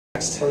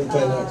What do we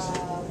play next?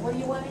 What do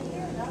you want to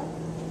hear, Doug?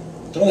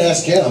 Don't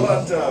ask him. How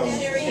about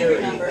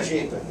Harry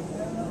Chapin?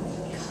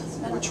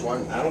 Which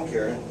one? I don't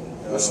care.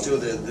 Let's do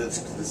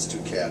let's do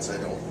Cats. I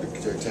don't.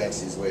 The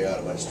taxi's way out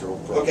of my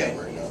stroke program Okay.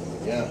 right now.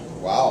 Yeah.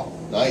 Wow.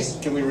 Nice.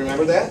 Can we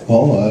remember that?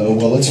 Oh,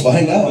 well, let's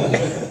find out.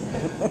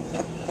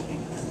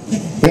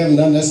 We haven't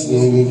done this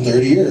in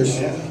 30 years.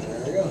 Yeah.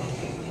 There we go.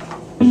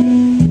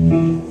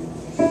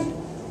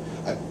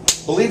 I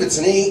believe it's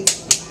an E.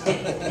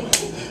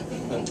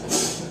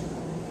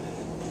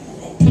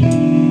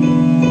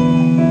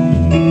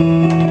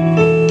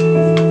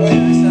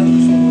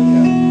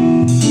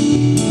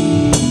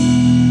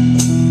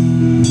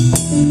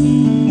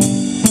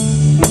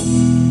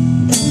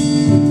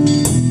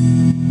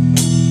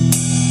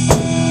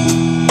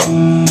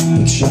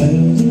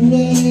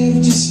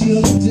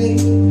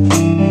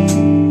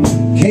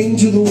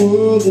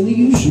 In the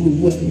usual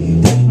way,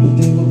 but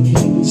there were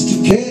planes to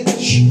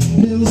catch,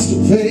 bills to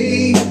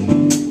pay.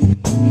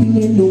 He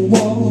learned to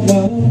walk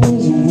while I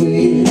was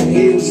away.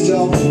 He was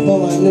talking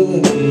before I knew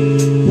it.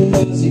 And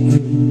as he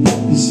grew,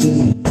 he said,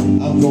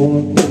 I'm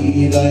gonna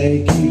be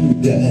like you,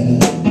 Dad.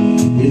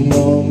 You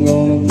know I'm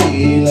gonna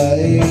be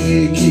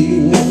like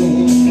you.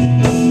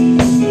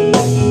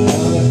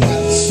 Now the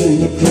cat's in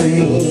the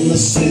cradle and the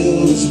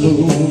silver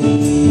spoon,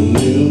 the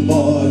little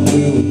boy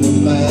blue and the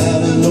man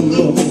in the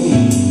moon.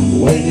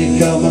 When you're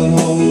coming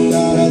home,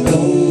 God, I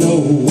don't know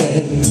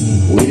when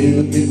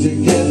we'll get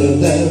together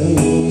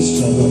then,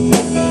 son.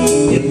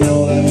 You know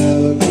I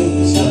have a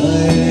good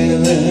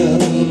time then.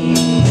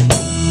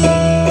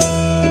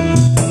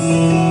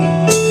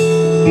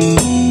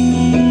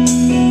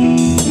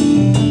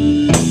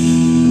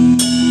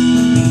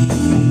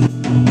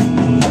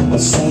 My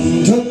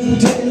son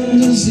turned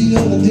 10 just the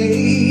other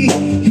day.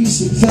 He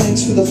said,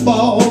 thanks for the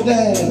ball,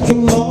 Dad.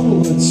 Come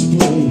on, let's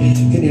play.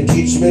 Can you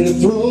teach me to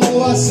throw?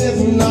 I said,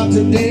 not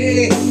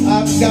today,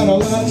 I've got a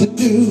lot to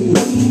do.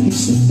 He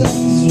said,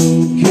 that's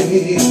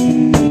okay.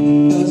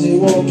 As he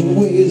walked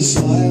away, his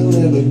smile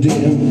never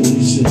dimmed.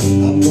 He said,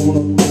 I'm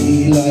gonna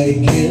be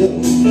like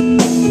him.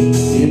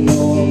 You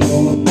know I'm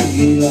gonna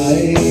be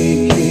like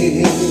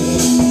him.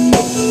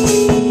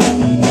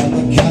 And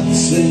the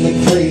cat's in the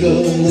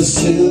cradle and the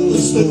silver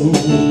spoon,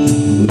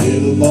 the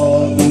little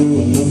boy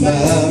blue and the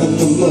man in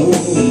the moon.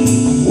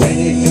 When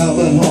you're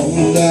coming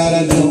home, Dad,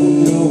 I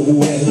don't know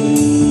when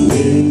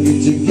we'll get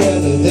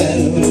together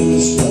then,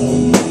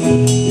 son.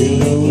 You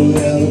know we'll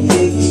have a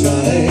good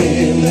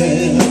time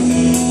then.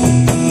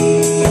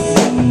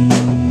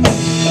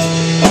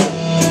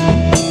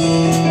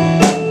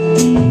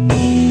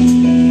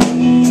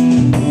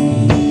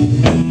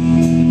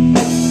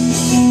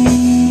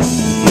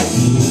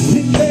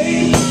 We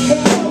came to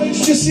college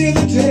just the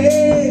other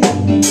day.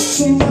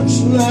 So much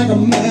like a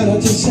man, I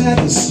just had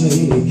to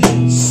say,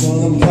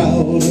 son, I'm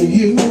proud of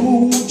you.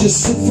 Just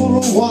sit for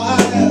a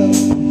while.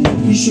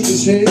 He shook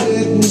his head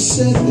and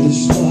said with a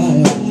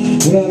smile,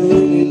 what I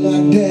really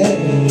like,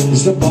 Dad,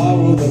 is to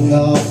borrow the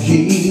car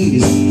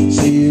keys.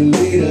 See you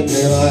later,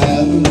 girl, I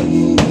haven't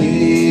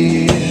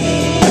played.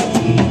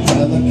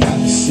 And the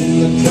cat's in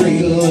the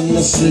cradle and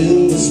the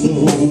silver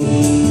spoon,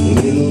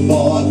 the little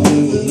boy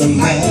blue and the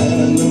man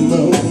in the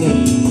moon.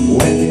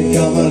 When you're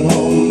coming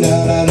home,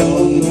 Dad, I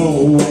don't know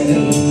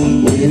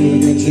when we'll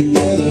get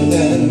together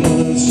then,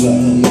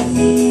 son.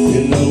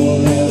 You know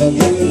we'll have a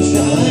good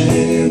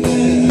time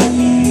then.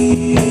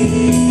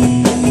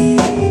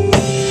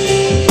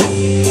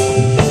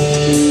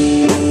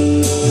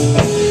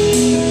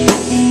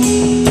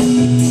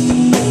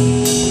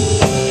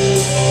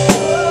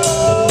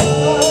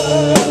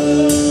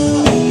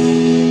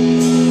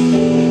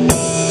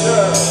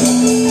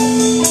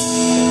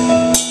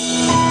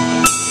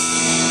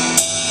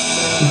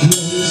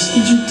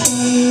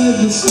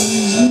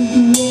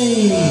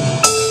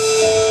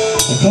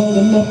 I called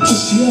him up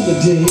just the other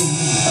day.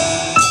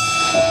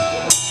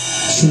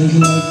 Said I'd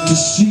like to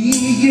see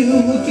you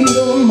if you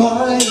don't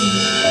mind,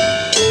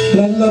 but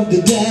I'd love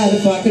to, Dad,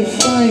 if I could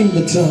find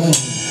the time.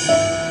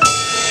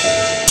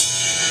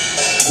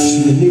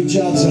 See, the new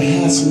job's a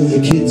hassle and the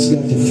kids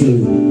got the flu,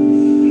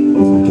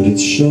 but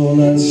it's sure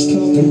nice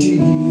talking to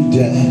you,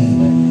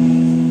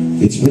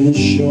 Dad. It's been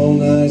sure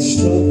nice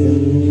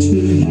talking to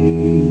you.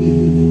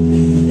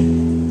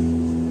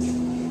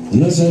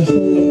 And as I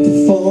hung up the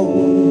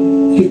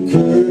phone, it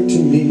occurred to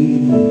me,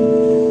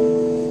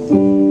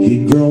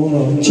 he'd grown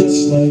up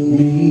just like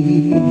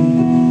me.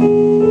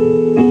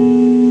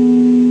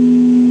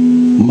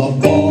 My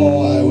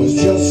boy was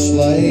just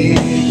like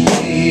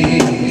me.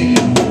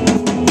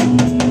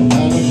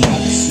 And the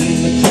cat's in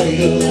the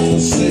cradle and the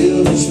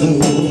silver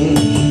spoon,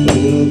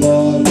 little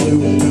boy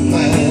blue and the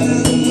man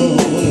in the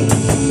moon.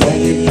 When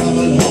you're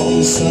coming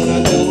home, son, I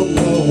don't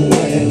know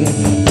when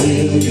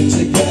we'll get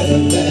together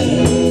then.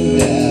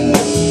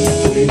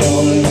 We're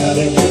gonna have a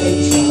good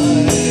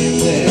time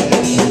there.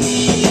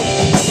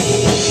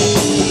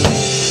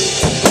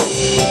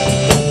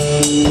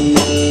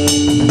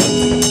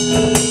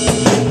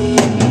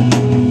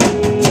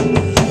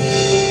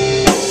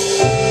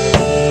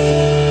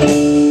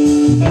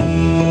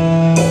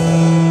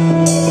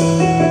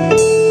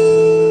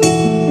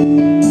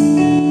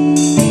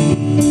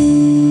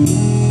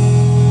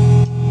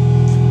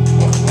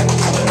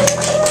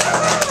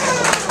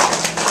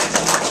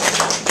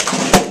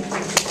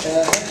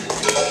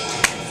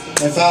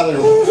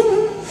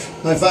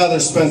 father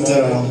spent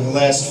the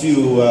last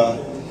few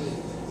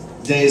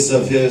days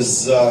of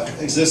his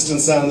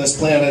existence on this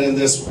planet in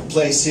this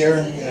place here,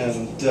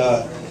 and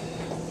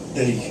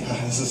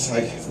this is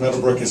like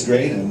Meadowbrook is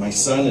great, and my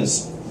son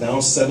is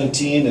now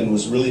 17 and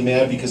was really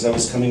mad because I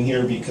was coming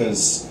here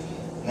because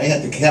I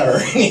had the guitar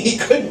and he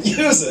couldn't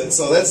use it.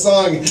 So that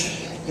song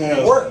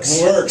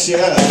Works. Works,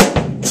 yeah.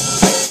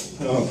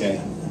 Okay.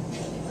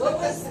 What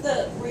was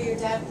were your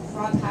dad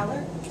Ron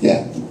Howler?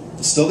 Yeah,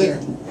 still there.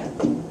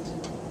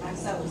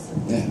 Max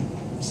Ellison. Yeah,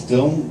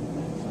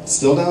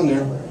 still down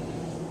there.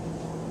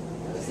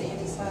 Was it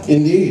Andy's father?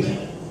 Indeed.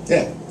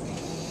 Yeah.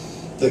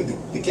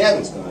 The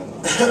cabin's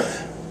gone.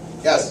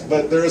 Yes.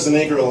 But there is an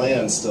acre of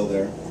land still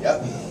there.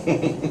 Yep.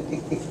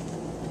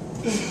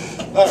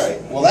 All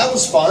right. Well, that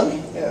was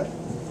fun. Yeah.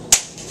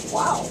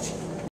 Wow.